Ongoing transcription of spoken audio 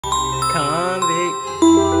convict.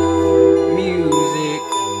 Music.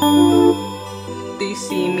 They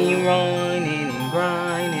see me running and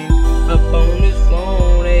grinding up on this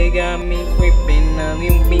phone. They got me whipping on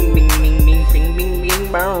them. Bing, bing, bing, bing, bing, bing,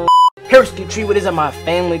 bing, bang. Hersky Tree, what is up, my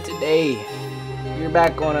family? Today we're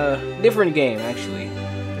back on a different game. Actually,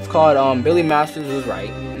 it's called Billy Masters Was Right,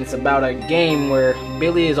 and it's about a game where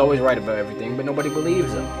Billy is always right about everything, but nobody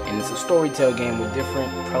believes him. And it's a storytell game with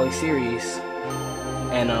different probably series,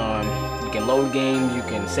 and you can load games, you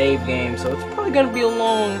can save games, so it's probably gonna be a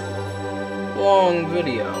long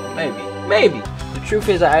video. Maybe. The truth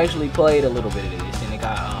is, I actually played a little bit of this, and it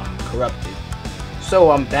got corrupted.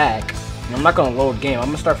 So I'm back. I'm not gonna load game. I'm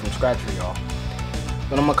gonna start from scratch for y'all,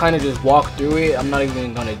 but I'm gonna kind of just walk through it. I'm not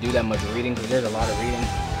even gonna do that much reading because there's a lot of reading,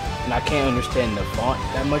 and I can't understand the font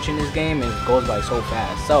that much in this game, and it goes by so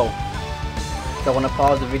fast. So if I want to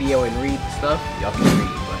pause the video and read stuff, y'all can read.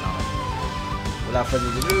 But without further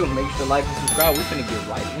ado, make sure to like and subscribe. We're gonna get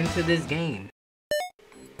right into this game.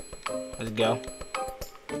 Let's go.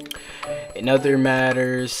 In other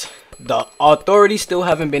matters, the authorities still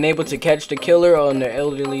haven't been able to catch the killer on the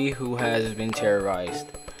elderly who has been terrorized.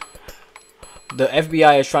 The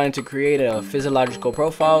FBI is trying to create a physiological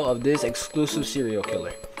profile of this exclusive serial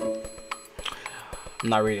killer. I'm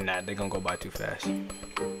not reading that, they're gonna go by too fast.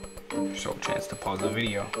 So, chance to pause the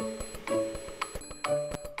video.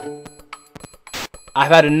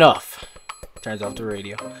 I've had enough. Turns off the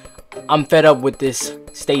radio. I'm fed up with this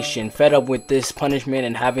station, fed up with this punishment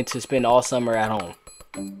and having to spend all summer at home.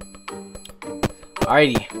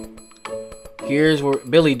 Alrighty, here's where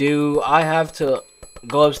Billy do. I have to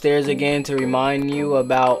go upstairs again to remind you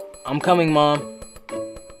about I'm coming, Mom.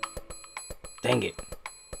 Dang it.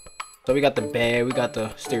 So we got the bed, we got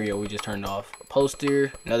the stereo we just turned off, a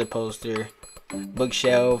poster, another poster,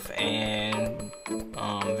 bookshelf, and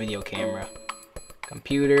video camera,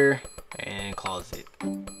 computer, and closet.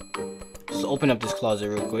 So open up this closet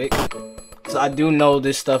real quick. So I do know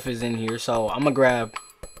this stuff is in here, so I'm gonna grab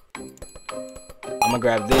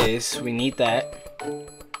this. We need that.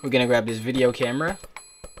 We're gonna grab this video camera.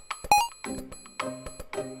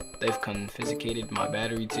 They've confiscated my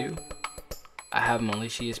battery too. I have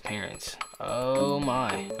malicious parents. Oh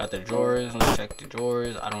my. Got the drawers. Let's check the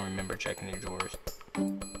drawers. I don't remember checking the drawers.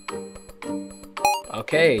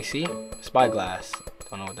 Okay, see? Spyglass.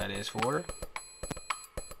 Don't know what that is for.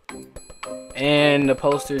 And the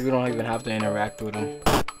posters, we don't even have to interact with them.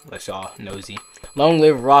 Let's y'all nosy. Long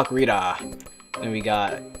live Rock Rita. Then we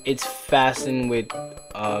got it's fastened with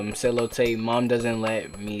sellotape. Mom doesn't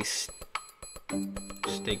let me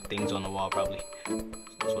stick things on the wall, probably.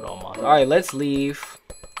 That's what all mom. Alright, let's leave.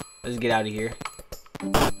 Let's get out of here.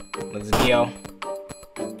 Let's go.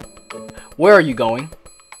 Where are you going?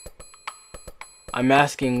 I'm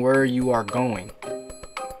asking where you are going.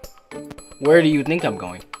 Where do you think I'm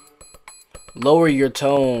going? Lower your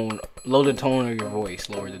tone. Lower the tone of your voice.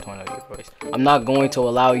 Lower the tone of your voice. I'm not going to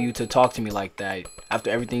allow you to talk to me like that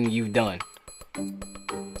after everything you've done.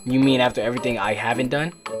 You mean after everything I haven't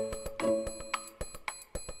done?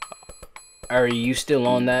 Are you still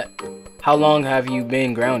on that? How long have you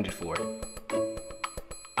been grounded for?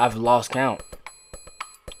 I've lost count.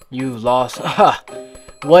 You've lost.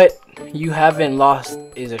 What you haven't lost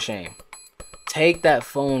is a shame. Take that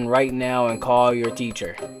phone right now and call your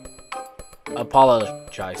teacher.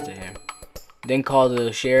 Apologize to him. Then call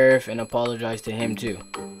the sheriff and apologize to him too.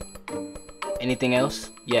 Anything else?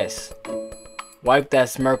 Yes. Wipe that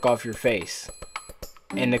smirk off your face.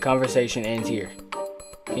 And the conversation ends here.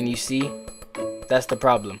 Can you see? That's the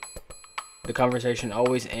problem. The conversation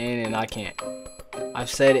always ends and I can't. I've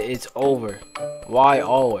said it's over. Why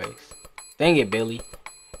always? Dang it, Billy.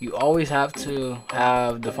 You always have to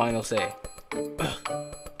have the final say.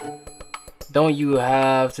 Don't you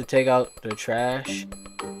have to take out the trash?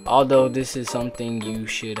 Although this is something you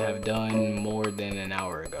should have done more than an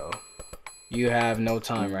hour ago. You have no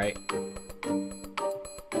time, right?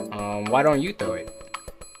 Why don't you throw it?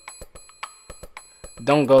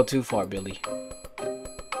 Don't go too far, Billy.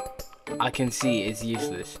 I can see it's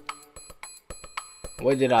useless.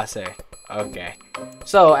 What did I say? Okay.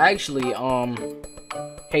 So actually,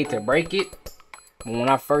 hate to break it, but when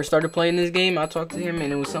I first started playing this game, I talked to him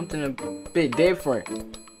and it was something a bit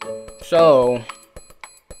different. So,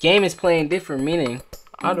 game is playing different, meaning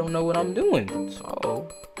I don't know what I'm doing. So,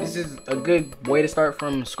 this is a good way to start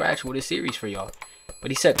from scratch with a series for y'all.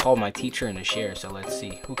 But he said call my teacher and the sheriff, so let's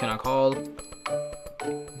see. Who can I call?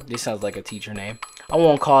 This sounds like a teacher name. I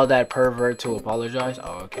won't call that pervert to apologize.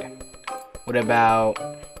 Oh, okay. What about...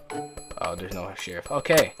 Oh, there's no sheriff.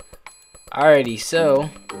 Okay. Alrighty, so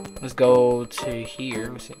let's go to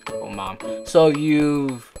here. Oh, Mom. So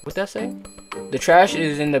you've What that say? The trash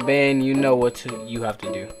is in the bin. You know what you have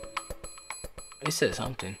to do. It said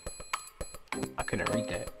something. I couldn't read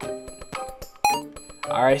that.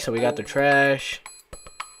 Alright, so we got the trash,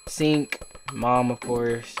 sink, mom, of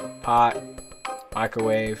course, pot,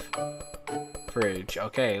 microwave, fridge.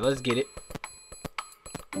 Okay, let's get it.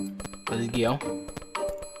 Let's go.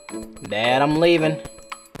 Dad, I'm leaving.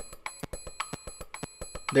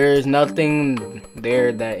 There is nothing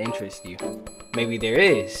there that interests you. Maybe there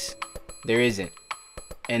is. There isn't.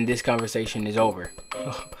 And this conversation is over.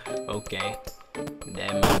 Okay.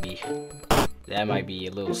 That might be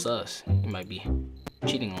a little sus. You might be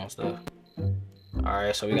cheating on stuff.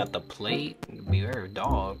 Alright, so we got the plate. Beware of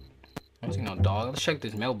dog. I don't see no dog. Let's check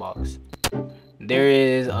this mailbox. There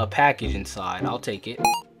is a package inside. I'll take it.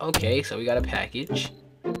 Okay, so we got a package.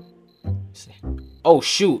 Oh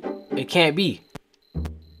shoot. It can't be.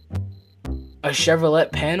 A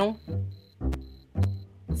Chevrolet panel?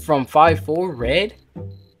 From 5'4" red?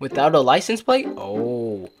 Without a license plate?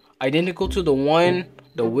 Oh. Identical to the one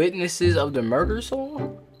the witnesses of the murder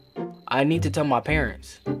saw? I need to tell my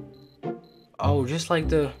parents. Oh, just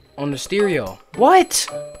like on the stereo. What?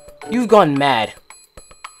 You've gone mad.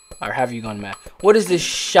 Or have you gone mad? What is this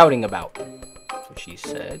shouting about? That's what she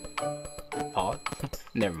said. Pause.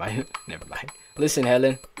 Never mind. Never mind. Listen,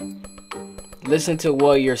 Helen. Listen to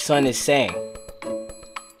what your son is saying.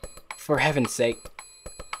 For heaven's sake.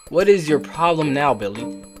 What is your problem now,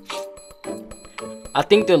 Billy? I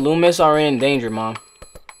think the Loomis are in danger, Mom.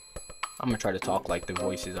 I'm gonna try to talk like the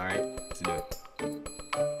voices, alright? Let's do it.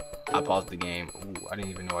 I paused the game. Ooh, I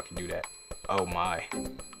didn't even know I could do that. Oh my.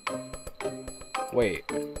 Wait.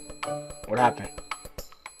 What happened?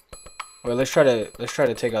 Wait, let's try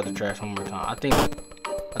to take out the trash one more time. I think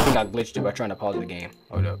I glitched it by trying to pause the game.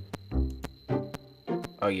 Hold up.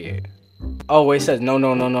 Oh yeah. Oh, it says no.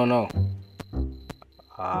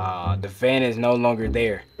 The van is no longer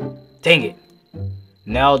there. Dang it.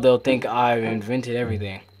 Now they'll think I've invented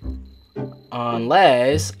everything.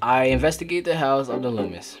 Unless I investigate the house of the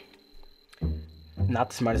Loomis. Not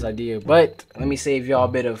the smartest idea, but let me save y'all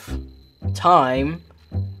a bit of time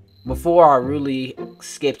before I really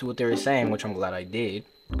skipped what they were saying, which I'm glad I did,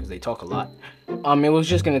 because they talk a lot. It was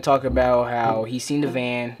just going to talk about how he's seen the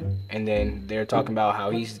van, and then they're talking about how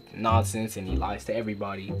he's nonsense and he lies to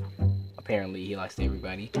everybody. Apparently, he lies to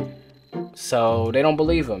everybody. So, they don't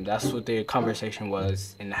believe him. That's what their conversation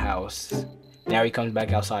was in the house. Now he comes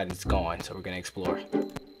back outside, it's gone, so we're going to explore.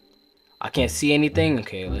 I can't see anything.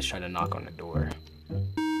 Okay, let's try to knock on the door.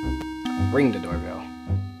 Ring the doorbell.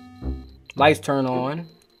 Lights turn on.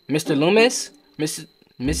 Mr. Loomis?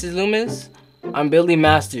 Mrs. Loomis? I'm Billy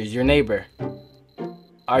Masters, your neighbor.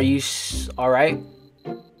 Are you alright?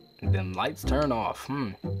 Then lights turn off.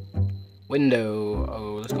 Window.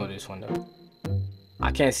 Oh, let's go to this window.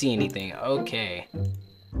 I can't see anything. Okay.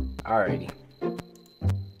 Alrighty.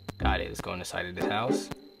 Got it. Let's go on the side of this house.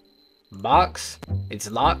 Box. It's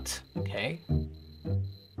locked. Okay.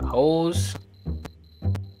 Hose.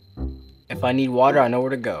 If I need water, I know where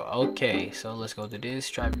to go. Okay, so let's go to this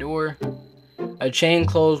trap door. A chain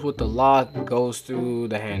closed with the lock goes through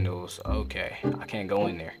the handles. Okay, I can't go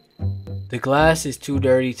in there. The glass is too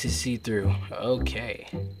dirty to see through. Okay.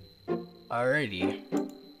 Alrighty.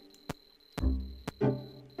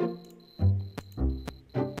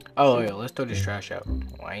 Oh yeah, let's throw this trash out.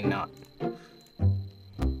 Why not?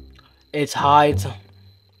 It's high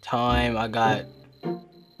time I got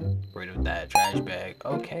rid of that trash bag.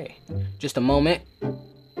 Okay. Just a moment.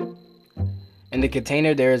 In the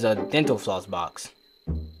container, there is a dental floss box.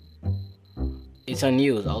 It's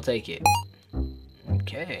unused. I'll take it.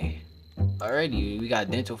 Okay. Alrighty, we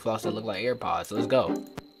got dental floss that look like AirPods. Let's go.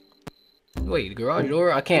 Wait, the garage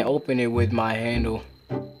door? I can't open it with my handle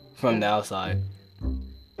from the outside.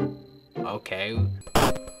 Okay.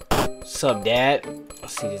 What's up, Dad?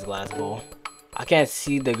 Let's see this glass bowl. I can't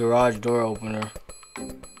see the garage door opener.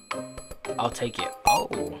 I'll take it.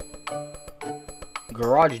 Oh.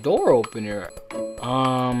 Garage door opener.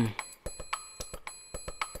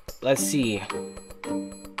 Let's see.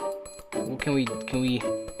 What can we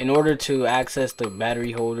in order to access the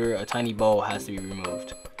battery holder, a tiny bowl has to be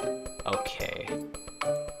removed. Okay.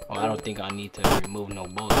 Well, I don't think I need to remove no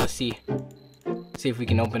bowl. Let's see. See if we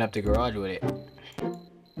can open up the garage with it.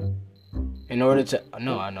 In order to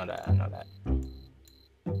no, I know that.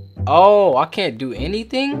 Oh, I can't do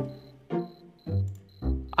anything?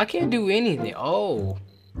 I can't do anything. Oh.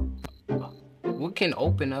 What can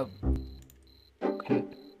open up?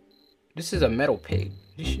 This is a metal pig.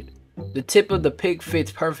 The tip of the pig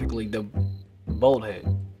fits perfectly. The bolt head.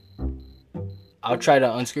 I'll try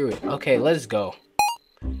to unscrew it. Okay, let's go.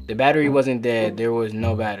 The battery wasn't dead. There was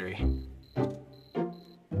no battery.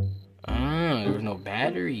 There was no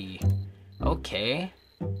battery. Okay.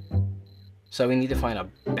 So we need to find a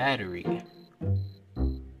battery.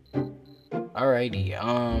 Alrighty.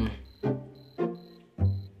 I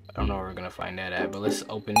don't know where we're gonna find that at, but let's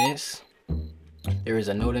open this. There is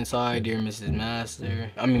a note inside. Dear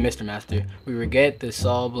Mr. Master, we regret the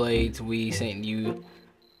saw blades we sent you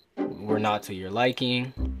were not to your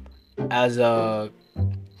liking. As a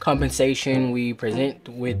compensation, we present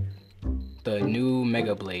with the new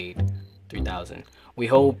Mega Blade 3000. We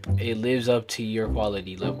hope it lives up to your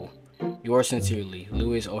quality level. Yours sincerely,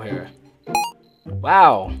 Louis O'Hara.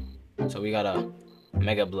 Wow! So we got a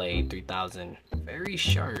Mega Blade 3000. Very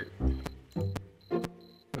sharp.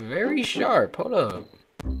 Very sharp. Hold up.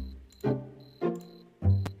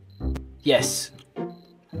 Yes.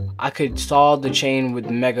 I could saw the chain with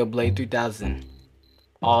Mega Blade 3000.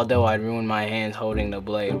 Although I'd ruin my hands holding the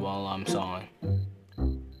blade while I'm sawing.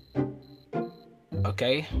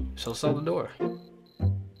 Okay, so saw the door.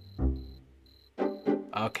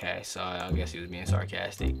 Okay, so I guess he was being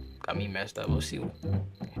sarcastic. Got me messed up. We'll see.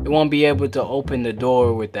 It won't be able to open the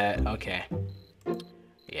door with that. Okay.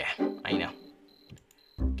 Yeah, I know.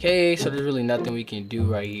 Okay, so there's really nothing we can do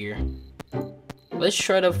right here. Let's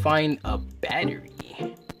try to find a battery.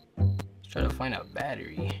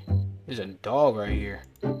 There's a dog right here.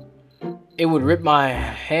 It would rip my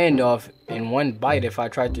hand off in one bite if I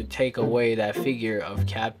tried to take away that figure of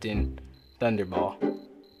Captain Thunderball.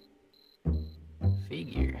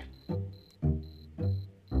 Figure?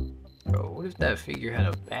 Bro, what if that figure had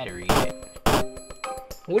a battery in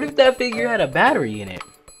it?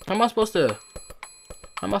 How am I supposed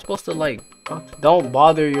to like, don't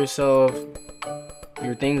bother yourself.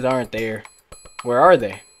 Your things aren't there. Where are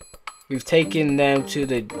they? We've taken them to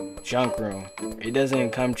the junk room. It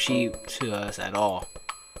doesn't come cheap to us at all.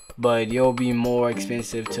 But you'll be more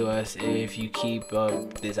expensive to us if you keep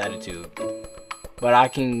up this attitude. But I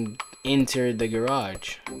can enter the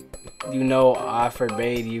garage. You know I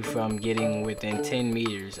forbade you from getting within 10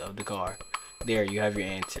 meters of the car. There, you have your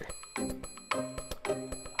answer.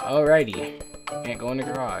 Alrighty. Can't go in the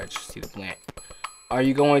garage. See the plant. Are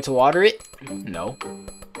you going to water it? No.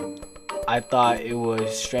 I thought it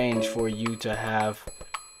was strange for you to have...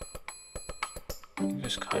 You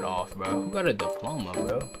just cut off, bro. Who got a diploma,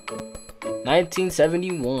 bro?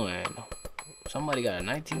 1971. Somebody got a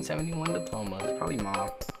 1971 diploma. It's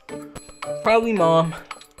probably mom.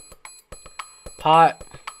 Pot.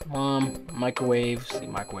 Mom. Microwave. See,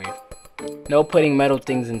 microwave. No putting metal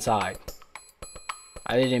things inside.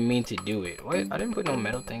 I didn't mean to do it. What? I didn't put no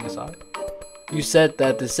metal thing inside. You said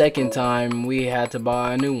that the second time we had to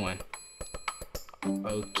buy a new one.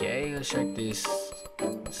 Okay, let's check this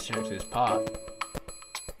pot.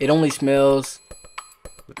 It only smells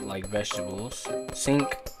like vegetables.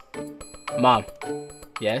 Sink. Mom.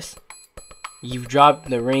 Yes? You've dropped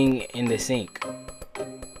the ring in the sink.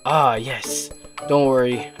 Ah, yes. Don't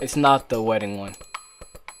worry, it's not the wedding one.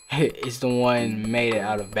 It's the one made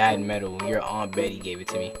out of bad metal. Your Aunt Betty gave it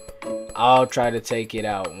to me. I'll try to take it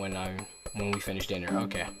out when we finish dinner.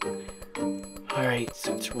 Okay. Alright,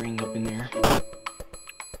 so it's ring up in there.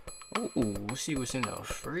 Ooh, let's see what's in the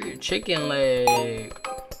fridge. Chicken leg.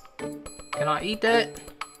 Can I eat that?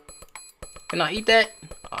 Oh, I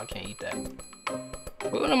can't eat that.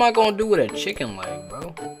 What am I gonna do with a chicken leg,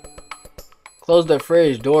 bro? Close the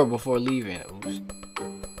fridge door before leaving. Oops.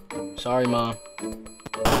 Sorry, Mom.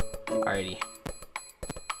 Alrighty.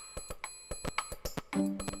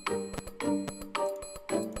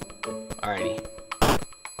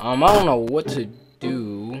 I don't know what to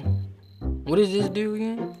do. What does this do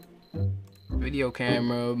again? Video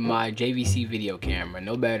camera, my JVC video camera.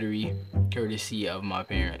 No battery, courtesy of my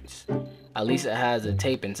parents. At least it has a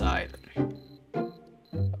tape inside.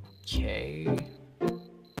 Okay.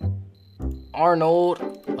 Arnold.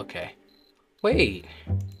 Okay. Wait.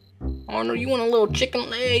 Arnold, you want a little chicken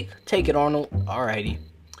leg? Take it, Arnold. Alrighty.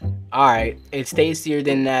 Alright. It's tastier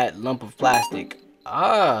than that lump of plastic.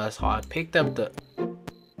 Ah, so I picked up the...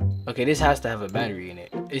 Okay, this has to have a battery in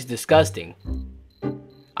it. It's disgusting.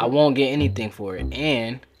 I won't get anything for it.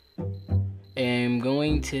 And I'm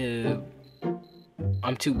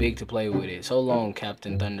too big to play with it. So long,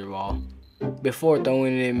 Captain Thunderball. Before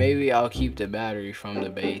throwing it, maybe I'll keep the battery from the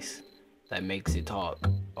base that makes it talk.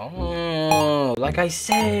 Oh, like I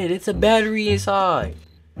said, it's a battery inside.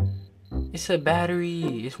 It's a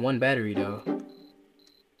battery. It's one battery though.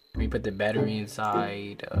 Let me put the battery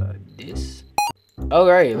inside this.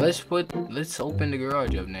 Alright, let's open the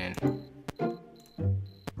garage up then.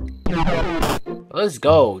 Let's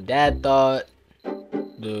go. Dad thought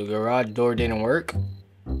the garage door didn't work.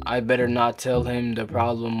 I better not tell him the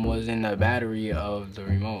problem was in the battery of the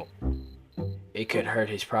remote. It could hurt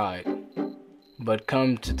his pride. But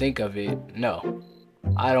come to think of it, no.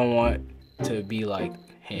 I don't want to be like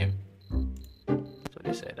him. That's what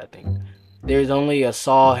they said, I think. There's only a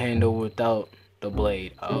saw handle without the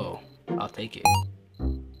blade. Oh, I'll take it.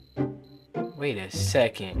 Wait a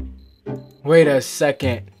second. Wait a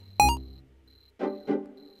second.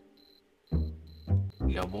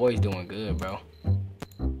 Your boy's doing good, bro.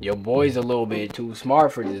 Your boy's a little bit too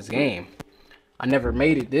smart for this game. I never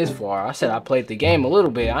made it this far. I said I played the game a little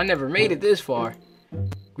bit. I never made it this far.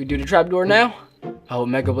 We do the trapdoor now? I hope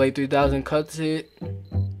Mega Blade 3000 cuts it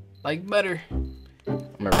like better. I'm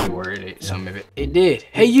gonna reword it, some of it. It did.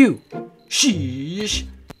 Hey you! Sheesh!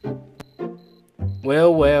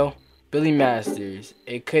 Well, Billy Masters.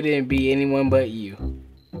 It couldn't be anyone but you.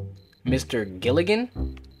 Mr.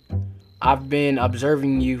 Gilligan? I've been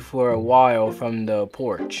observing you for a while from the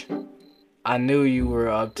porch. I knew you were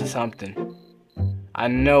up to something. I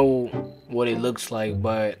know what it looks like,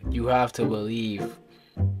 but you have to believe.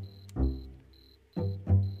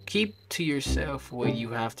 Keep to yourself what you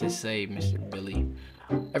have to say, Mr. Billy.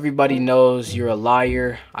 Everybody knows you're a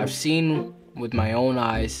liar. I've seen with my own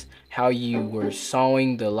eyes how you were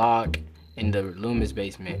sawing the lock in the Loomis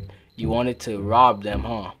basement. You wanted to rob them,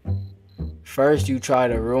 huh? First, you try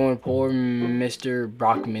to ruin poor Mr.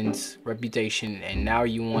 Brockman's reputation, and now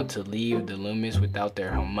you want to leave the Loomis without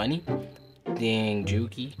their money? Dang,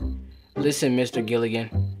 Jukey. Listen, Mr. Gilligan.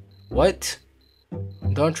 What?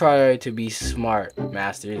 Don't try to be smart,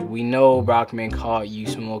 Masters. We know Brockman caught you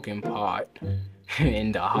smoking pot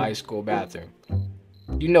in the high school bathroom.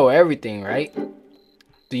 You know everything, right?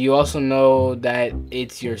 Do you also know that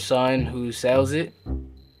it's your son who sells it?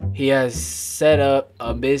 He has set up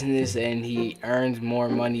a business and he earns more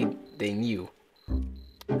money than you.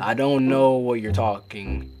 I don't know what you're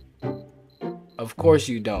talking. Of course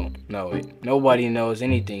you don't know it. Nobody knows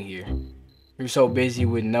anything here. You're so busy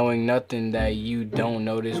with knowing nothing that you don't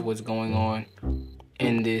notice what's going on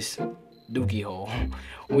in this dookie hole.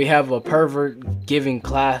 We have a pervert giving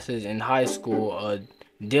classes in high school, a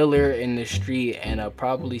dealer in the street, and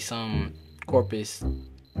probably some corpus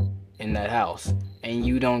in that house, and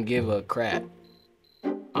you don't give a crap.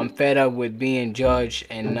 I'm fed up with being judged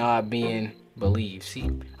and not being believed. See,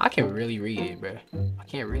 I can really read it, bro. I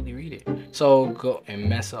can't really read it. So go and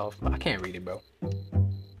mess off. I can't read it, bro.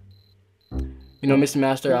 You know, Mr.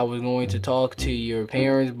 Master, I was going to talk to your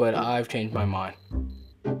parents, but I've changed my mind.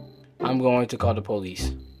 I'm going to call the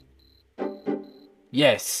police.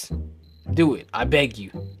 Yes, do it. I beg you.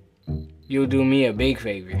 You'll do me a big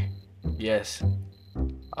favor. Yes.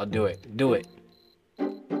 I'll do it. Do it.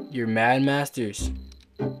 You're mad, Masters.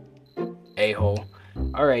 A-hole.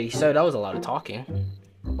 Alrighty, so that was a lot of talking.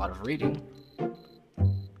 A lot of reading.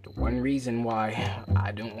 The one reason why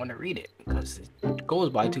I don't want to read it, because it goes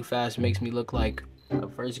by too fast, makes me look like a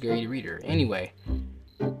first grade reader. Anyway,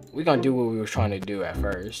 we're gonna do what we were trying to do at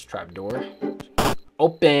first. Trapdoor.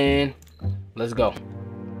 Open. Let's go.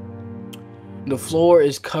 The floor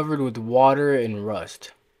is covered with water and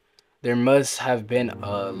rust. There must have been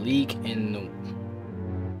a leak in the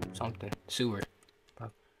sewer.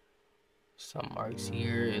 Some marks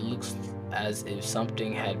here. It looks as if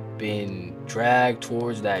something had been dragged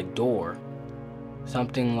towards that door.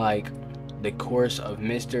 Something like the course of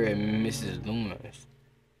Mr. and Mrs. Loomis.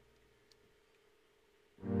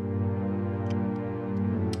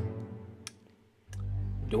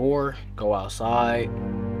 Door, go outside.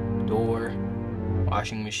 Door,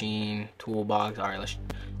 washing machine, toolbox. All right,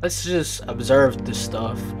 let's just observe the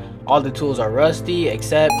stuff. All the tools are rusty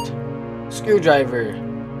except screwdriver,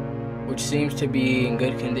 which seems to be in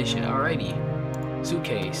good condition. Alrighty.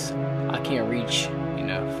 Suitcase. I can't reach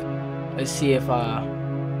enough. Let's see if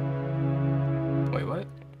wait, what?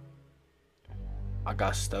 I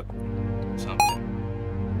got stuck with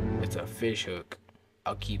something. It's a fish hook.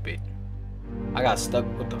 I'll keep it. I got stuck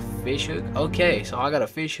with the fish hook. Okay, so I got a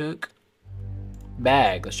fish hook.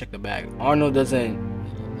 Bag. Let's check the bag. Arnold doesn't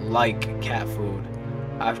like cat food.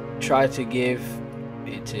 I've tried to give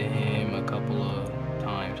it to him a couple of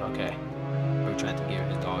times. Okay. We tried to give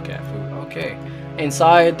his dog cat food. Okay.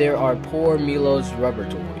 Inside there are poor Milo's rubber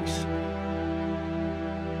toys.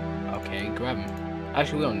 Okay, grab them.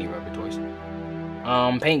 Actually, we don't need rubber toys.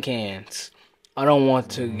 Paint cans. I don't want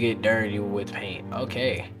to get dirty with paint.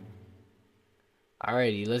 Okay.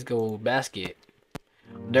 Alrighty, let's go basket.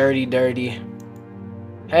 Dirty.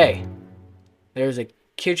 Hey, there's a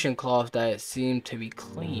kitchen cloth that seemed to be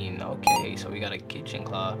clean. Okay, so we got a kitchen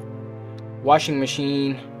cloth. Washing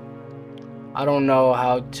machine. I don't know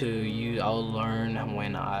how to use. I'll learn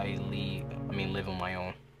when I live on my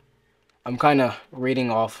own. I'm kind of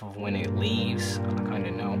reading off of when it leaves. I kind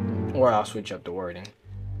of know. Or I'll switch up the wording.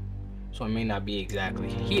 So it may not be exactly.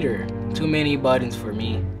 Heater. Too many buttons for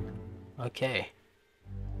me. Okay.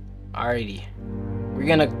 Alrighty. We're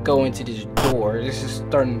gonna go into this door. This is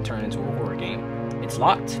starting to turn into a horror game. It's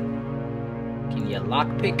locked. Can you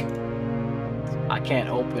lockpick? I can't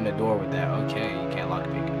open the door with that. Okay, you can't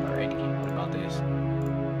lockpick it already. What about this?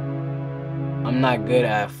 I'm not good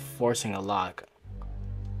at forcing a lock.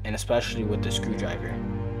 And especially with the screwdriver.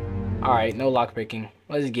 Alright, no lockpicking.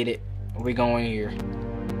 Let's get it. We're going here.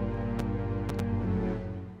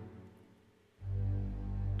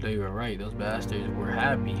 They were right. Those bastards were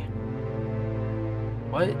happy.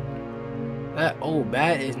 What? That old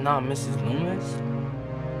bat is not Mrs. Loomis?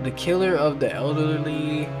 The killer of the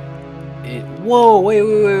elderly. Whoa!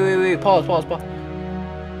 Wait! Pause.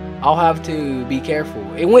 I'll have to be careful.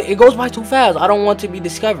 It goes by too fast. I don't want to be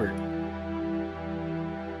discovered.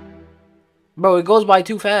 Bro, it goes by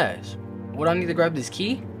too fast. What, I need to grab this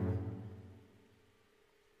key?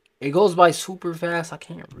 It goes by super fast. I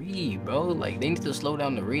can't read, bro. Like, they need to slow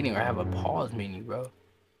down the reading or have a pause menu, bro.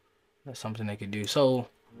 That's something they could do. So,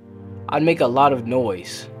 I'd make a lot of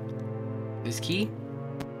noise. This key?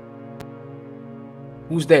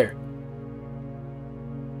 Who's there?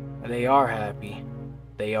 They are happy.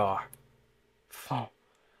 They are.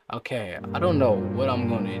 Okay, I don't know what I'm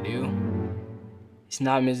gonna do. It's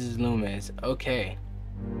not Mrs. Loomis. Okay.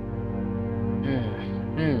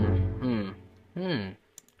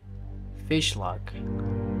 Fish lock.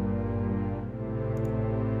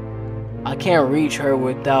 I can't reach her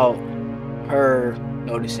without her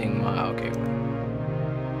noticing my. Okay, wait.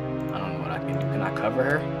 I don't know what I can do. Can I cover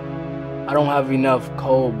her? I don't have enough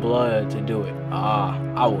cold blood to do it.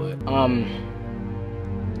 I would.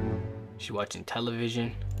 She watching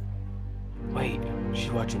television. Wait,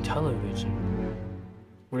 she's watching television.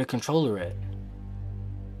 Where the controller at?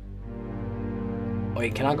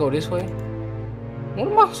 Wait, can I go this way? What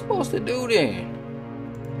am I supposed to do then?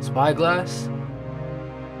 Spyglass?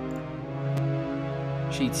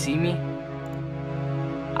 She'd see me?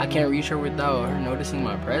 I can't reach her without her noticing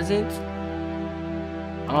my presence?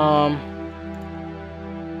 I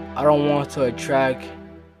don't want to attract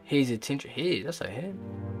his attention. His? That's a him?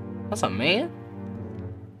 That's a man?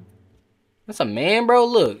 That's a man, bro?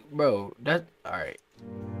 Look, bro. That. Alright.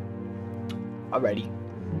 Alrighty.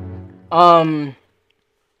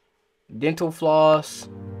 Dental floss.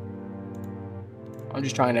 I'm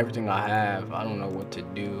just trying everything I have. I don't know what to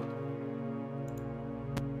do.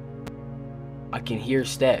 I can hear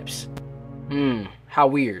steps. How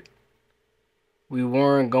weird. We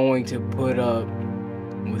weren't going to put up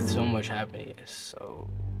with so much happening, so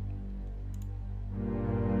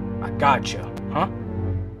I gotcha, huh?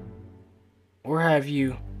 Where have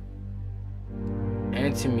you?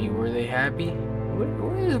 Answer me. Were they happy?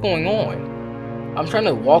 What is going on? I'm trying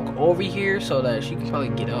to walk over here so that she can probably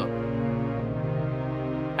get up.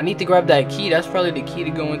 I need to grab that key. That's probably the key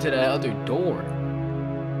to go into that other door.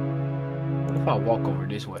 What if I walk over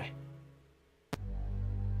this way?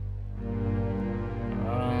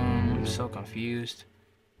 I'm so confused.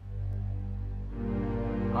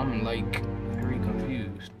 I'm like very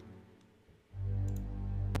confused.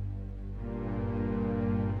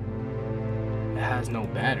 It has no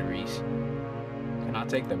batteries. Can I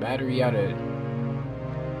take the battery out of it?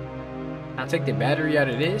 Can I take the battery out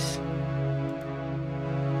of this?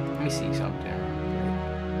 Let me see something.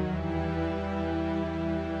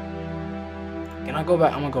 Can I go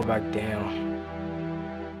back? I'm gonna go back down.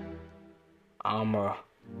 I'm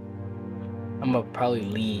gonna probably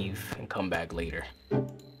leave and come back later.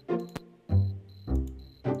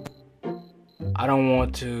 I don't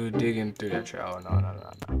want to dig in through that trail. No.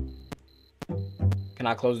 Can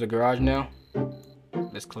I close the garage now?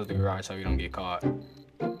 Let's close the garage so we don't get caught.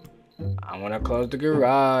 I want to close the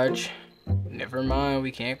garage. Never mind,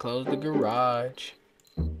 we can't close the garage.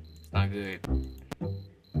 It's not good.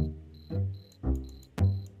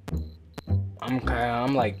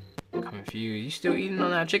 I'm like confused. You still eating on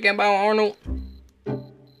that chicken bone, Arnold?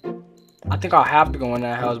 I think I'll have to go in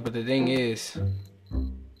that house, but the thing is,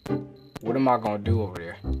 what am I gonna do over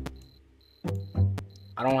there?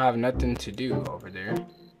 I don't have nothing to do over there.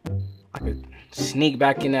 I could sneak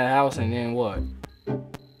back in that house and then what?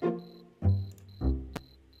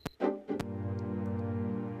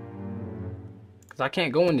 Cause I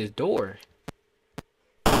can't go in this door.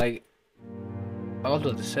 Like, I was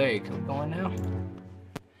about to say, can we go in now?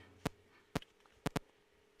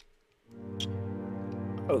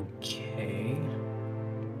 Okay.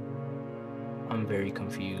 I'm very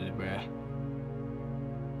confused, bruh.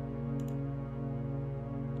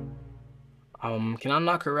 Can I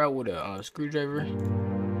knock her out with a screwdriver?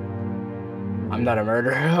 I'm not a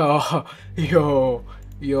murderer. Oh,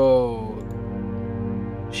 yo.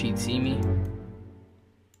 She'd see me.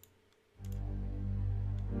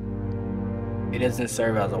 It doesn't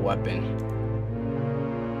serve as a weapon.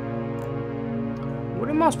 What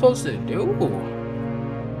am I supposed to do?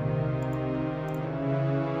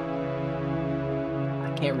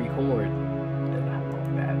 I can't record.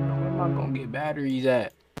 Where am I gonna get batteries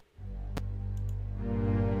at?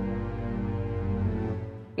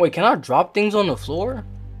 Wait, can I drop things on the floor?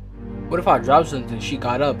 What if I drop something, she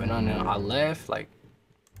got up and I left, like,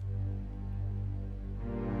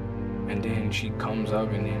 and then she comes up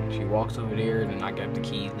and then she walks over there and then I got the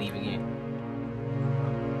keys leaving it.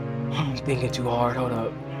 I'm thinking too hard, hold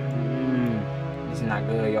up. This is not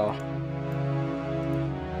good, y'all.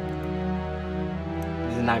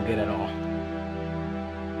 This is not good at all.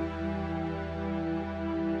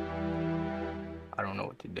 I don't know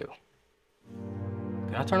what to do.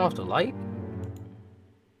 Can I turn off the light?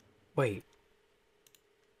 Wait.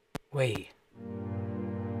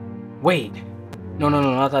 No,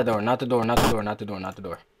 not that door, not the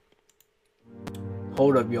door.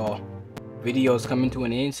 Hold up, y'all. Video's coming to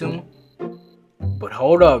an end soon. But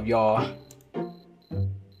hold up, y'all.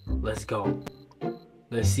 Let's go.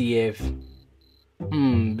 Let's see if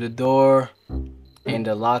the door and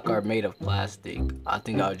the lock are made of plastic. I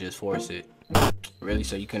think I'll just force it. Really?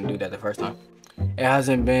 So you couldn't do that the first time? It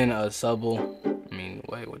hasn't been a subtle. I mean,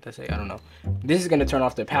 wait, what did I say? I don't know. This is gonna turn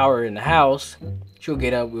off the power in the house. She'll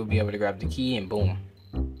get up, we'll be able to grab the key, and boom.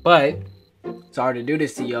 But sorry to do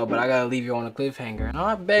this to y'all, but I gotta leave you on a cliffhanger. And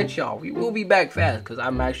I bet y'all we will be back fast because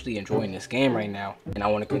I'm actually enjoying this game right now, and I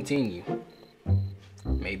want to continue.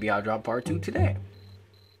 Maybe I'll drop part 2 today.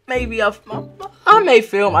 Maybe I may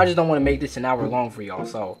film. I just don't want to make this an hour long for y'all.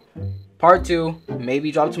 So part 2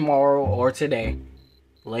 maybe drop tomorrow or today,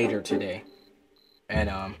 later today. And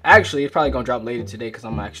actually it's probably gonna drop later today because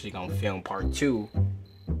I'm actually gonna film part 2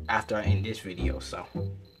 after I end this video. So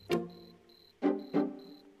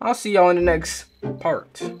I'll see y'all in the next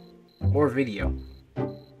part or video.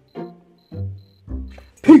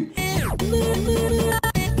 Peace.